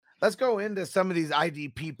Let's go into some of these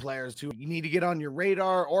IDP players who you need to get on your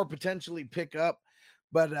radar or potentially pick up.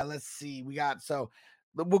 But let's see.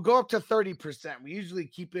 We'll go up to 30%. We usually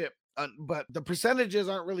keep it, but the percentages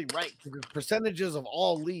aren't really right because it's percentages of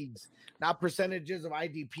all leagues, not percentages of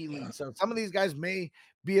IDP leagues. So some of these guys may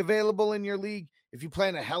be available in your league. If you play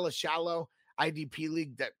in a hella shallow IDP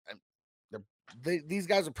league, these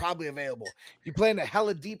guys are probably available. If you play in a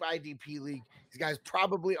hella deep IDP league, these guys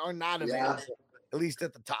probably are not available, at least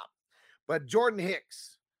at the top. But Jordan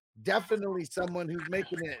Hicks, definitely someone who's made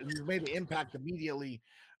an impact immediately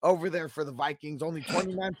over there for the Vikings. Only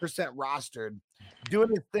 29% rostered, doing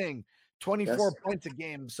his thing. 24 points a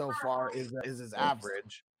game so far is his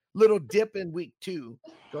average. Little dip in week 2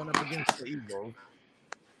 going up against the Eagles,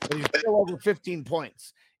 but he's still over 15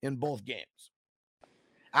 points in both games.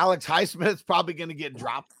 Alex Highsmith's probably going to get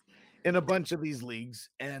dropped in a bunch of these leagues,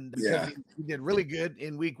 and he did really good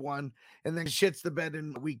in week 1 and then shits the bed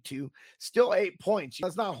in week 2. Still 8 points.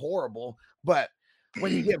 That's not horrible, but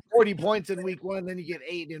when you get 40 points in week 1, then you get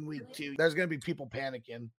 8 in week 2, there's going to be people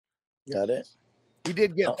panicking. Got it. He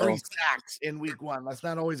did get 3 sacks in week 1. That's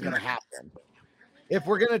not always going to happen. If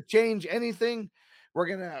we're going to change anything,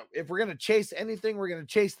 if we're going to chase anything, we're going to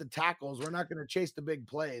chase the tackles. We're not going to chase the big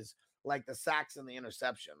plays like the sacks and the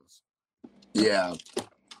interceptions. Yeah.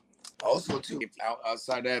 Also, too,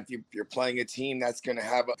 outside that, if you're playing a team that's going to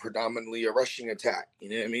have predominantly a rushing attack, you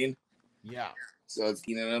know what I mean? Yeah. So, it's,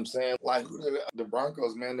 you know what I'm saying? Like, the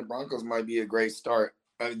Broncos, man, the Broncos might be a great start.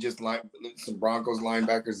 Just like some Broncos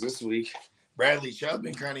linebackers this week. Bradley Chubb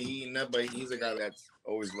been kind of heating up, but he's a guy that's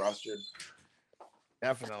always rostered.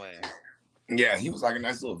 Definitely. Yeah, he was like a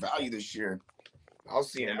nice little value this year. I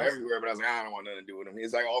was seeing him everywhere, but I was like, I don't want nothing to do with him.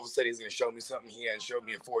 He's like, all of a sudden, he's going to show me something he hadn't showed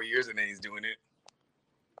me in 4 years, and then he's doing it.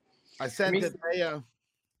 I sent it to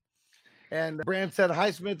and Brand said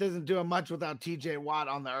Highsmith isn't doing much without TJ Watt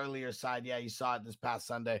on the earlier side. Yeah, you saw it this past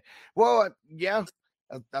Sunday. Well, yeah,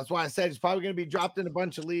 that's why I said he's probably going to be dropped in a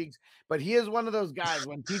bunch of leagues, but he is one of those guys.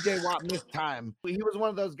 When TJ Watt missed time, he was one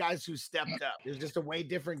of those guys who stepped up. It was just a way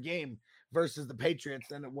different game versus the Patriots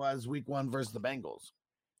than it was week 1 versus the Bengals.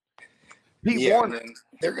 Pete Warner.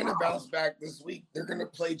 They're going to bounce back this week. They're going to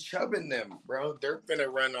play Chubb in them, bro. They're going to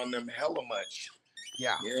run on them hella much.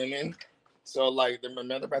 Yeah. You know what I mean? So, like,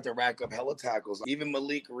 they're about to rack up hella tackles. Even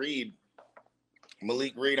Malik Reed,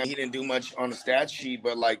 he didn't do much on the stat sheet,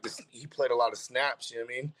 but, like, he played a lot of snaps, you know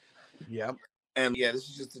what I mean? Yep. And, yeah, this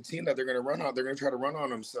is just a team that they're going to run on. They're going to try to run on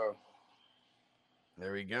them, so.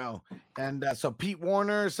 There we go. And so Pete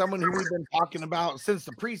Warner, someone who we've been talking about since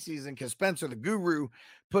the preseason, because Spencer the Guru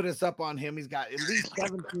put us up on him. He's got at least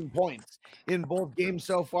 17 points in both games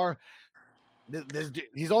so far.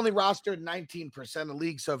 He's only rostered 19% of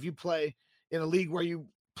leagues. So if you play in a league where you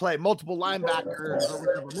play multiple linebackers or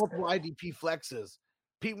whatever, multiple IDP flexes,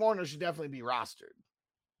 Pete Warner should definitely be rostered.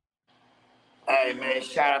 Hey, man,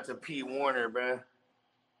 shout out to Pete Warner, bro.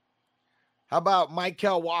 How about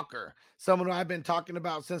Mykal Walker? Someone who I've been talking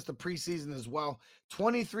about since the preseason as well.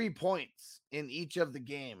 23 points in each of the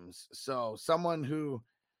games. So someone who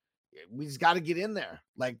we just got to get in there.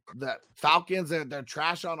 Like the Falcons, they're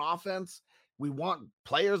trash on offense. We want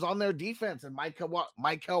players on their defense. And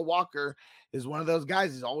Mykal Walker is one of those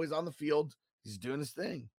guys. He's always on the field. He's doing his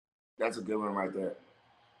thing. That's a good one right there.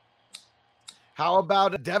 How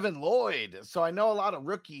about Devin Lloyd? So I know a lot of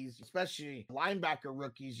rookies, especially linebacker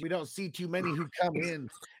rookies. We don't see too many who come in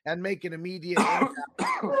and make an immediate impact.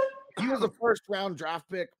 He was a first-round draft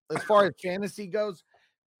pick as far as fantasy goes.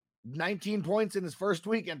 19 points in his first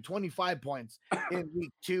week and 25 points in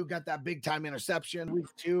week 2. Got that big-time interception. Week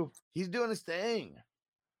 2, he's doing his thing.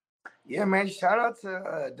 Yeah, man. Shout out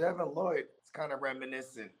to Devin Lloyd. It's kind of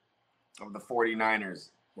reminiscent of the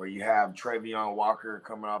 49ers, where you have Travion Walker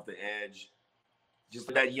coming off the edge.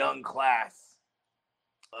 Just that young class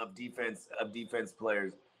of defense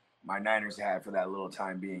players my Niners had for that little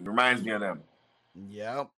time being. Reminds me of them.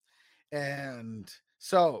 Yep. And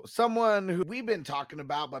so someone who we've been talking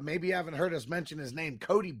about, but maybe you haven't heard us mention his name,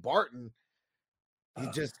 Cody Barton.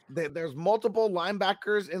 There's multiple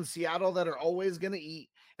linebackers in Seattle that are always going to eat.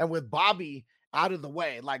 And with Bobby out of the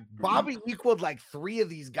way, like Bobby equaled like 3 of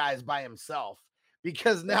these guys by himself.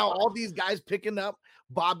 Because now all these guys picking up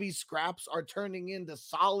Bobby scraps are turning into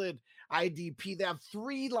solid IDP. They have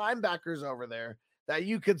 3 linebackers over there that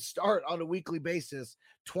you could start on a weekly basis.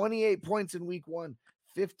 28 points in week 1,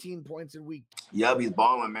 15 points in week 2. Yep, he's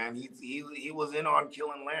balling, man. He was in on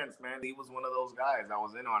killing Lance, man. He was one of those guys that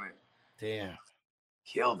was in on it. Damn.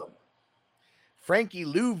 Killed him. Frankie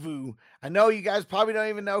Louvu. I know you guys probably don't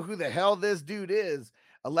even know who the hell this dude is.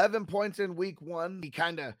 11 points in week 1. He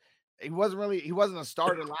kind of He wasn't a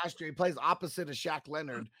starter last year. He plays opposite of Shaq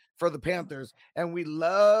Leonard for the Panthers, and we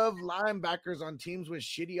love linebackers on teams with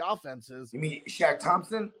shitty offenses. You mean Shaq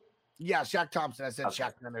Thompson? Yeah, Shaq Thompson. I said okay.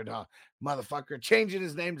 Shaq Leonard, motherfucker. Changing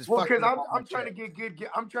his name just well, because I'm trying to get good.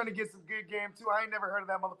 I'm trying to get some good game too. I ain't never heard of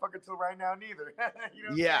that motherfucker till right now, neither. You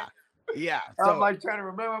know yeah. So, I'm like trying to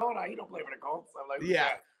remember. Hold on, he don't play for the Colts. I'm like,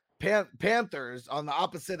 yeah. Panthers on the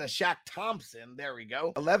opposite of Shaq Thompson. There we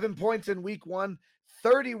go. 11 points in week 1,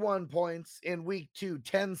 31 points in week 2,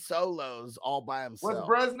 10 solos all by himself. What's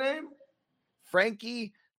Brad's name?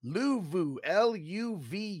 Frankie Luvu,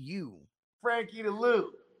 Luvu. Frankie the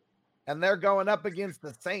Lou. And they're going up against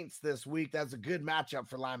the Saints this week. That's a good matchup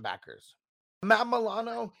for linebackers. Matt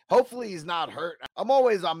Milano, hopefully he's not hurt. I'm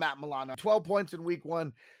always on Matt Milano. 12 points in week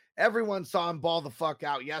 1. Everyone saw him ball the fuck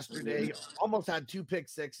out yesterday. Almost had 2 pick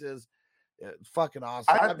sixes. Fucking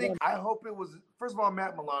awesome. I hope it was, first of all,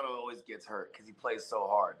 Matt Milano always gets hurt because he plays so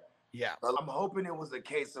hard. Yeah. But I'm hoping it was a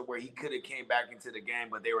case of where he could have came back into the game,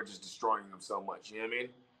 but they were just destroying him so much. You know what I mean?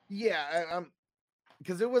 Yeah.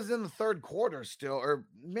 Because it was in the third quarter still, or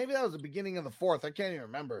maybe that was the beginning of the fourth. I can't even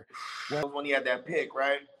remember. When he had that pick,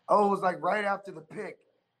 right? Oh, it was like right after the pick.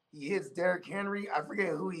 He hits Derrick Henry. I forget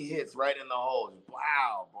who he hits right in the hole.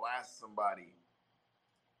 Wow, blast somebody.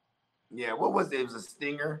 Yeah, what was it? It was a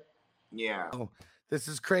stinger. Yeah. Oh, this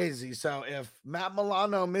is crazy. So if Matt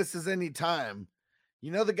Milano misses any time,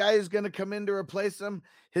 you know the guy who's going to come in to replace him?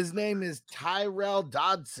 His name is Tyrell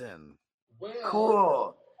Dodson. Well,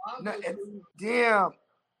 cool. No, damn,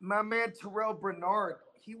 my man Terrell Bernard,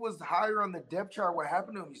 he was higher on the depth chart. What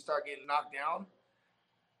happened to him? He started getting knocked down?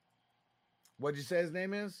 What'd you say his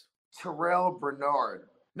name is? Terrell Bernard.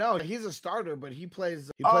 No, he's a starter, but he plays.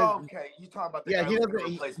 Okay. You talking about the guy he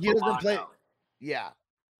doesn't play. Yeah.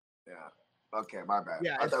 Yeah. Okay, my bad.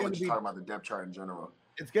 Yeah, I thought we were just talking about the depth chart in general.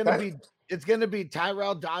 It's gonna be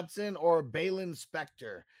Tyrell Dodson or Balin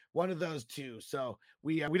Spector, one of those two. So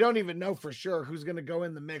we don't even know for sure who's gonna go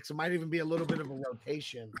in the mix. It might even be a little bit of a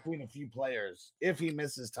rotation between a few players if he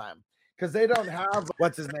misses time, because they don't have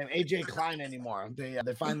what's his name, AJ Klein anymore. They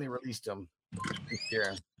finally released him this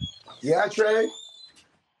year. Yeah, Trey.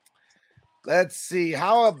 Let's see.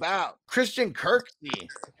 How about Christian Kirksey,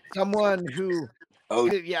 someone who.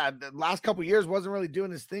 The last couple of years wasn't really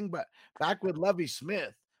doing his thing, but back with Lovie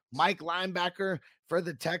Smith, Mike linebacker for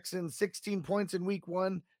the Texans, 16 points in week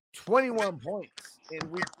 1, 21 points in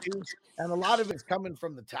week 2, and a lot of it's coming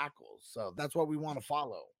from the tackles. So that's what we want to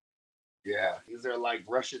follow. Yeah, these are like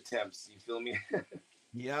rush attempts. You feel me?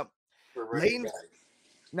 Yep.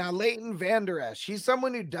 Leighton Vander Esch, he's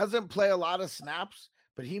someone who doesn't play a lot of snaps,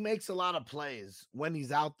 but he makes a lot of plays when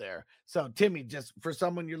he's out there. So Timmy, just for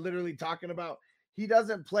someone you're literally talking about, he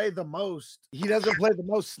doesn't play the most. He doesn't play the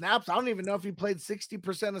most snaps. I don't even know if he played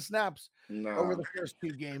 60% of snaps over the first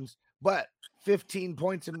 2 games, but 15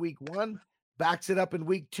 points in week 1, backs it up in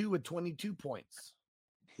week 2 with 22 points.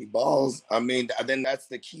 He balls. I mean, then that's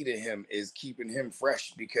the key to him, is keeping him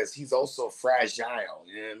fresh, because he's also fragile.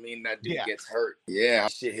 You know what I mean? That dude gets hurt. Yeah.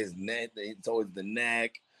 Shit, his neck, it's always the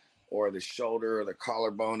neck or the shoulder or the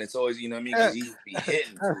collarbone. It's always, you know what I mean? Because he be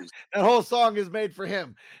hitting. That whole song is made for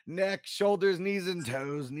him. Neck, shoulders, knees and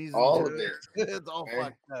toes. All of it. It's all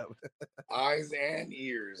fucked up. Eyes and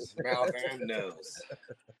ears, mouth and nose.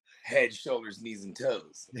 Head, shoulders, knees and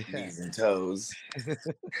toes. Knees and toes.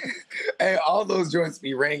 Hey, all those joints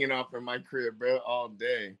be ringing off in my crib, bro, all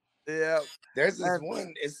day. Yeah. There's this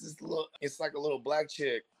one. It's like a little black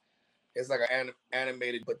chick. It's like an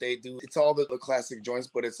animated, but it's all the classic joints,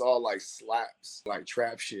 but it's all like slaps, like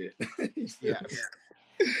trap shit. Yeah.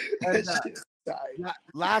 And,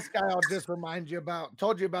 last guy I'll just remind you about,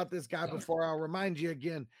 told you about this guy before, I'll remind you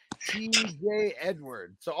again, TJ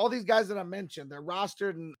Edwards. So all these guys that I mentioned, they're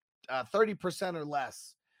rostered in 30% or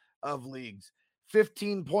less of leagues.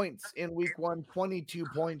 15 points in week 1, 22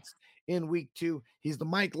 points in week 2. He's the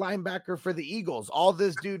Mike linebacker for the Eagles. All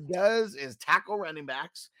this dude does is tackle running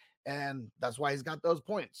backs, and that's why he's got those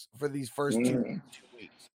points for these first 2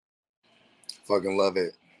 weeks. Fucking love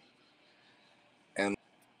it. And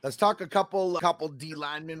let's talk a couple D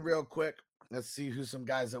linemen real quick. Let's see who some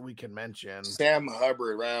guys that we can mention. Sam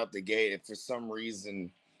Hubbard right out the gate. If for some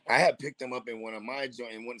reason I had picked him up in one of my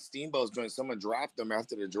joints, in one of Steamboat's joints, someone dropped him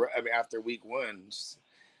after week 1. Just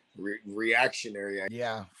reactionary.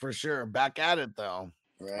 Yeah, for sure. Back at it though.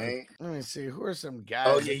 Right. Let me see. Who are some guys?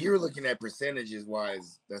 Oh yeah, you were looking at percentages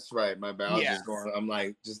wise. That's right. My bad.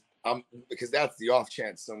 I'm because that's the off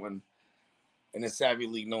chance someone in a savvy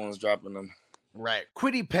league, no one's dropping them. Right.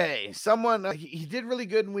 Kwity Paye, someone he did really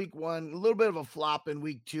good in week 1, a little bit of a flop in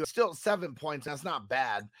week 2. Still 7 points. That's not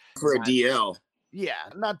bad for a DL. Yeah,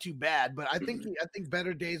 not too bad, but I think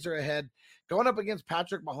better days are ahead. Going up against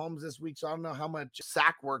Patrick Mahomes this week, so I don't know how much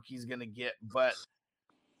sack work he's gonna get, but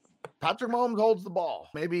Patrick Mahomes holds the ball.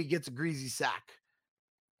 Maybe he gets a greasy sack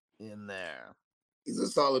in there. He's a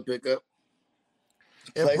solid pickup.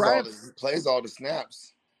 If Plays all the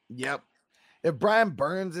snaps. Yep. If Brian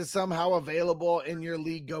Burns is somehow available in your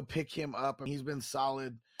league, go pick him up. He's been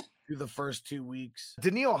solid through the first 2 weeks.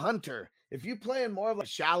 Danielle Hunter, if you play in more of a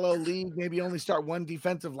shallow league, maybe only start one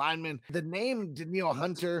defensive lineman. The name Danielle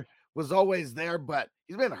Hunter was always there, but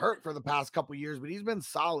he's been hurt for the past couple years, but he's been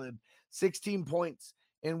solid. 16 points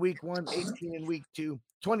in week 1, 18 in week 2,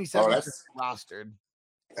 27% rostered.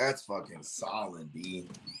 That's fucking solid, B.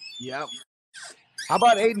 Yep. How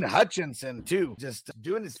about Aiden Hutchinson, too? Just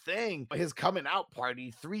doing his thing. His coming out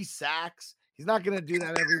party, 3 sacks. He's not going to do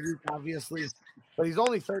that every week, obviously, but he's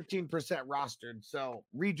only 13% rostered. So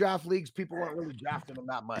redraft leagues, people weren't really drafting him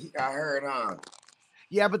that much. I heard, huh?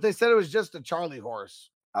 Yeah, but they said it was just a Charlie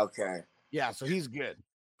horse. Okay. Yeah, so he's good.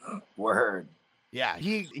 Word. Yeah,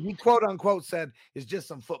 he quote unquote said it's just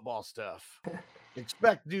some football stuff.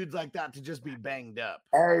 Expect dudes like that to just be banged up.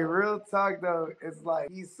 Hey, real talk though, it's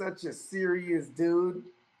like he's such a serious dude.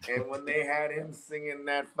 And when they had him singing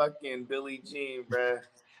that fucking Billie Jean, bruh.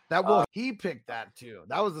 He picked that too.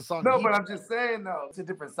 That was the song. No, but I'm just saying though, it's a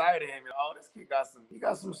different side of him. Oh, this kid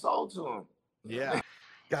got some soul to him. Yeah.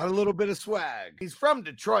 Got a little bit of swag. He's from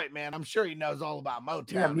Detroit, man. I'm sure he knows all about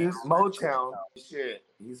Motown. Yeah, Motown. Shit.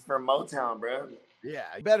 He's from Motown, bro. Yeah,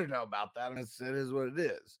 you better know about that. It is what it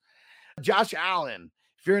is. Josh Allen.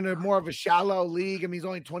 If you're in a more of a shallow league, I mean, he's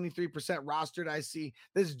only 23% rostered. I see.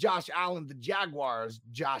 This is Josh Allen, the Jaguars.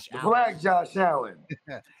 Josh Allen. Black Josh Allen.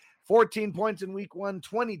 14 points in week 1,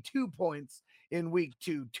 22 points in week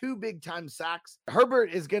 2, 2 big time sacks.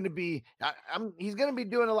 Herbert is going to be, he's going to be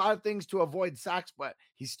doing a lot of things to avoid sacks, but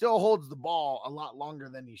he still holds the ball a lot longer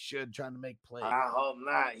than he should, trying to make plays. I hope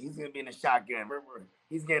not. He's going to be in the shotgun.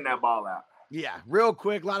 He's getting that ball out. Yeah, real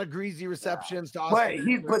quick, a lot of greasy receptions. Yeah.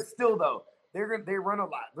 But still though, they run a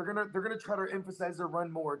lot. They're gonna try to emphasize their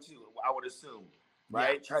run more too. I would assume,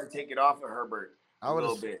 right? Yeah. Try to take it off of Herbert a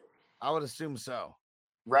little bit. I would assume so.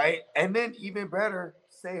 Right, and then even better,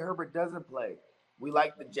 say Herbert doesn't play. We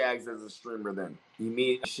like the Jags as a streamer. Then you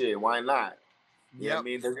mean shit? Why not? Yeah, I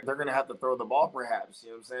mean they're gonna have to throw the ball, perhaps. You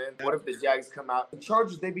know what I'm saying? Yep. What if the Jags come out? The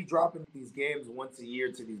Chargers, they be dropping these games once a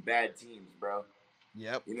year to these bad teams, bro.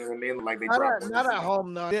 Yep. You know what I mean? Like they not at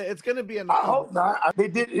home though. It's gonna be I hope not. They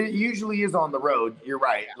did. It usually is on the road. You're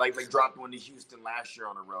right. Like they dropped one to Houston last year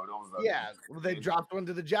on the road. They dropped one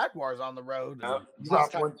to the Jaguars on the road.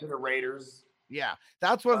 Dropped one to the Raiders. Yeah,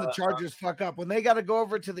 that's when the Chargers fuck up. When they got to go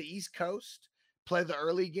over to the East Coast, play the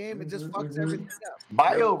early game, it just fucks everything up.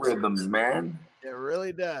 Biorhythms, man. It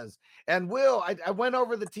really does. And Will, I went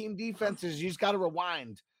over the team defenses. You just got to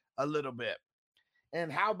rewind a little bit. And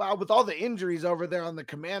how about with all the injuries over there on the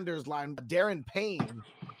Commanders line, Darren Payne,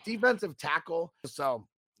 defensive tackle. So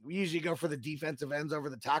we usually go for the defensive ends over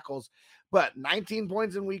the tackles, but 19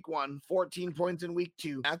 points in week 1, 14 points in week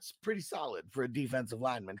 2. That's pretty solid for a defensive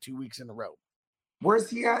lineman 2 weeks in a row. Where's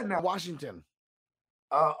he at now? Washington.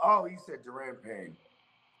 You said Darren Payne.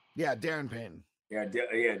 Yeah, Darren Payne. Yeah,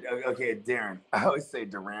 okay, Darren. I always say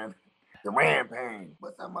Darren Payne.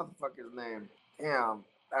 What's that motherfucker's name? Damn.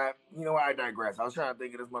 You know what? I digress. I was trying to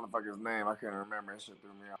think of this motherfucker's name. I can't remember. That shit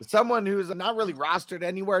threw me off. Someone who's not really rostered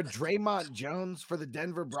anywhere, Draymond Jones for the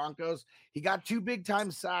Denver Broncos. He got 2 big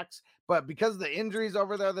time sacks, but because of the injuries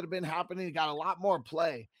over there that have been happening, he got a lot more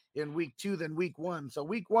play in week 2 than week 1. So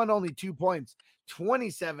week 1, only 2 points,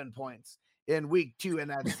 27 points in week 2,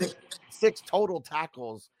 and had six total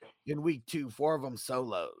tackles in week 2, 4 of them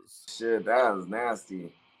solos. Shit, that was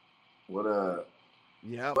nasty. What a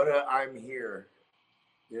I'm here.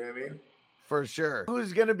 You know what I mean? For sure.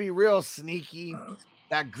 Who's going to be real sneaky?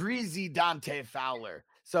 That greasy Dante Fowler.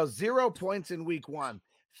 So 0 points in week 1,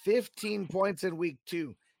 15 points in week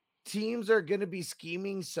 2. Teams are going to be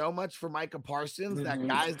scheming so much for Micah Parsons that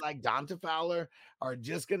guys like Dante Fowler are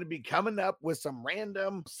just going to be coming up with some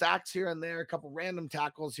random sacks here and there, a couple random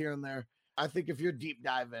tackles here and there. I think if you're deep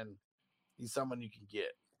diving, he's someone you can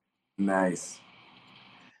get. Nice.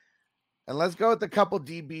 And let's go with a couple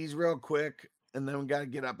DBs real quick, and then we got to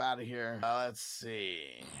get up out of here. Let's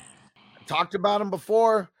see. I talked about him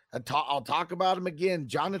before. I'll talk about him again.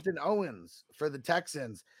 Jonathan Owens for the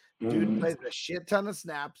Texans. Dude plays a shit ton of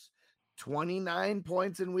snaps, 29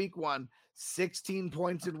 points in week 1, 16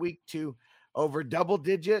 points in week 2, over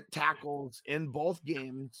double-digit tackles in both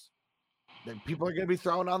games. People are going to be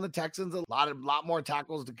throwing on the Texans a lot more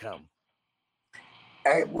tackles to come.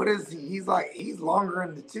 Hey, what is he? He's longer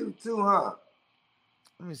in the tooth too, huh?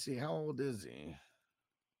 Let me see. How old is he?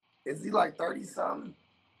 Is he like 30-something?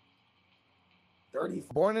 30.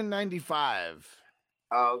 Born in 95.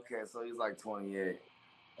 Oh, okay. So he's like 28.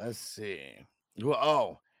 Let's see.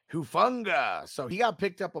 Well, Hufanga. So he got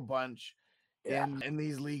picked up a bunch in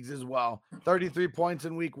these leagues as well. 33 points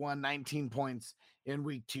in week 1, 19 points in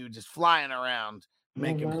week 2, just flying around,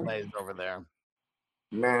 making plays over there.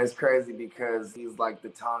 Man, it's crazy because he's like the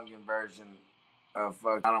Tongan version of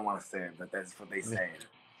I don't want to say it, but that's what they say.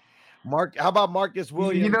 How about Marcus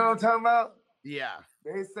Williams? You know what I'm talking about? Yeah.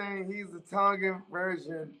 They saying he's the Tongan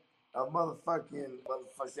version of motherfucking.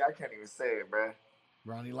 See, I can't even say it, bruh.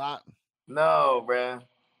 Ronnie Lott? No, bruh.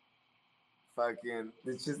 Fucking,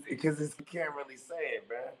 it's just because you can't really say it,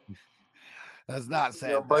 bruh. That's not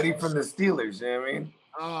saying. Your buddy from the Steelers, you know what I mean?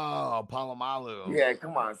 Oh, Palomalu. Yeah,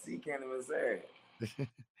 come on. See, you can't even say it.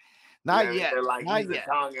 Not yet. They're like, not he's yet.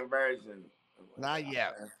 the Tongan version. Not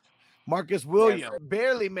yet. Marcus Williams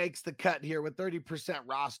barely makes the cut here with 30%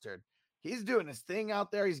 rostered. He's doing his thing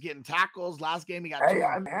out there. He's getting tackles. Last game he got two.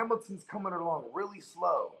 Hamilton's coming along really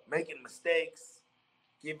slow, making mistakes,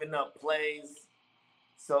 giving up plays.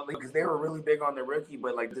 So, because they were really big on the rookie,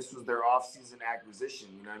 but like this was their offseason acquisition,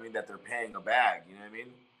 you know what I mean? That they're paying a bag, you know what I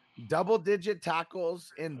mean? Double-digit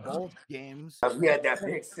tackles in both games. We had that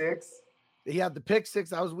pick six. He had the pick six.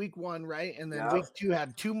 That was week 1, right? And then week 2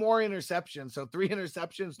 had 2 more interceptions. So 3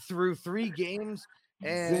 interceptions through 3 games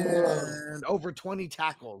and over 20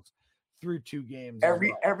 tackles through 2 games.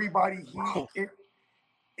 Everybody,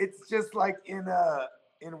 it's just like in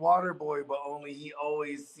Waterboy, but only he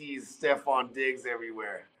always sees Stephon Diggs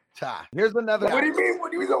everywhere. Here's another. What do you mean?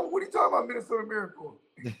 What are you talking about, Minnesota Miracle?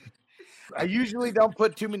 I usually don't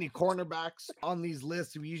put too many cornerbacks on these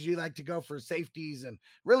lists. We usually like to go for safeties, and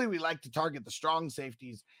really we like to target the strong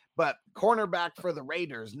safeties. But cornerback for the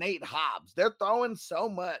Raiders, Nate Hobbs, they're throwing so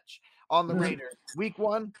much on the Raiders. Week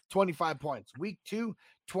 1, 25 points. Week 2,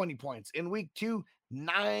 20 points. In week 2,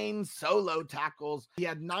 9 solo tackles. He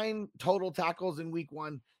had 9 total tackles in week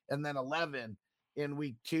 1 and then 11 in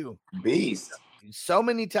week 2. Beast. So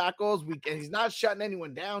many tackles. And he's not shutting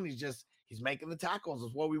anyone down. He's making the tackles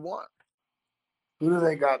is what we want. Who do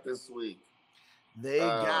they got this week? They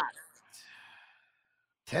got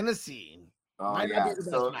Tennessee. Oh, yeah.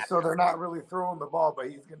 So they're not really throwing the ball, but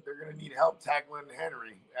they're going to need help tackling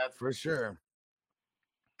Henry. That's for sure.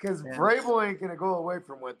 Because Vrabel ain't going to go away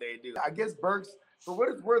from what they do. I guess Burks, for what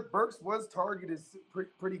it's worth, Burks was targeted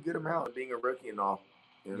pretty good amount of being a rookie and all.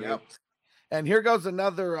 You know? Yep. And here goes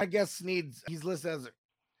another, I guess he's listed as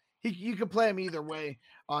you can play him either way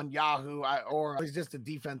on Yahoo, or he's just a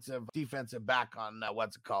defensive back on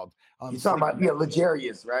what's it called? You're talking about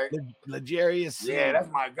L'Jarius, right? L'Jarius. Yeah,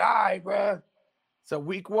 that's my guy, bro. So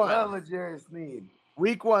week 1, L'Jarius Sneed.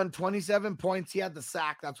 Week 1, 27 points. He had the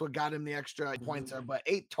sack. That's what got him the extra points there. But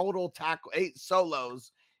 8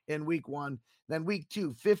 solos in week 1. Then week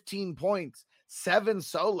 2, 15 points, 7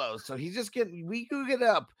 solos. So he's just we could get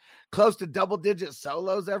up close to double-digit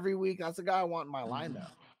solos every week. That's the guy I want in my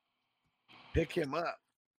lineup. Pick him up.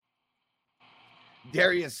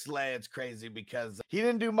 Darius Slay, it's crazy because he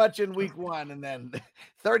didn't do much in week 1 and then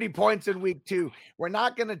 30 points in week 2. We're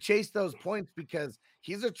not going to chase those points because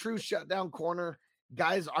he's a true shutdown corner.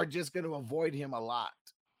 Guys are just going to avoid him a lot.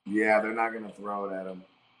 Yeah, they're not going to throw it at him.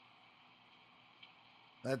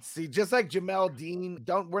 Let's see. Just like Jamel Dean,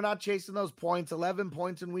 we're not chasing those points. 11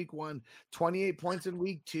 points in week 1, 28 points in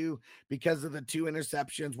week 2 because of the 2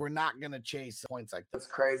 interceptions. We're not going to chase points like that. What's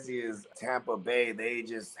crazy is Tampa Bay, they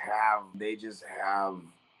just have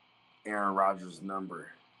Aaron Rodgers' number.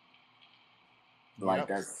 Like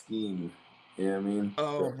that scheme. You know what I mean?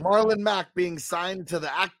 Oh, Marlon Mack being signed to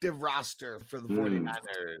the active roster for the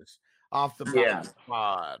 49ers off the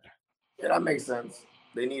squad. Yeah, that makes sense.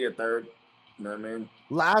 They need a third. You know what I mean?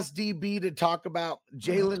 Last DB to talk about,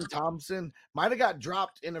 Jalen Thompson might have got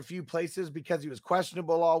dropped in a few places because he was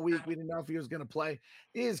questionable all week. We didn't know if he was going to play.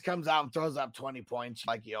 He just comes out and throws up 20 points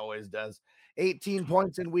like he always does. 18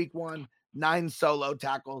 points in week 1, 9 solo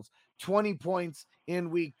tackles, 20 points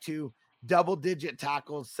in week 2, double-digit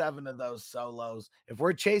tackles, 7 of those solos. If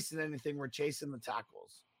we're chasing anything, we're chasing the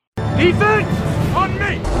tackles. Defense on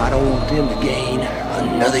me! I don't want them to gain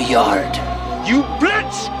another yard. You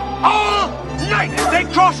blitz all night! If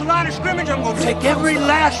they cross the line of scrimmage, I'm going to take every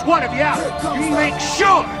last one of you out. You make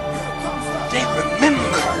sure they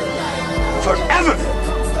remember forever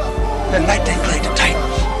the night they played the Titans.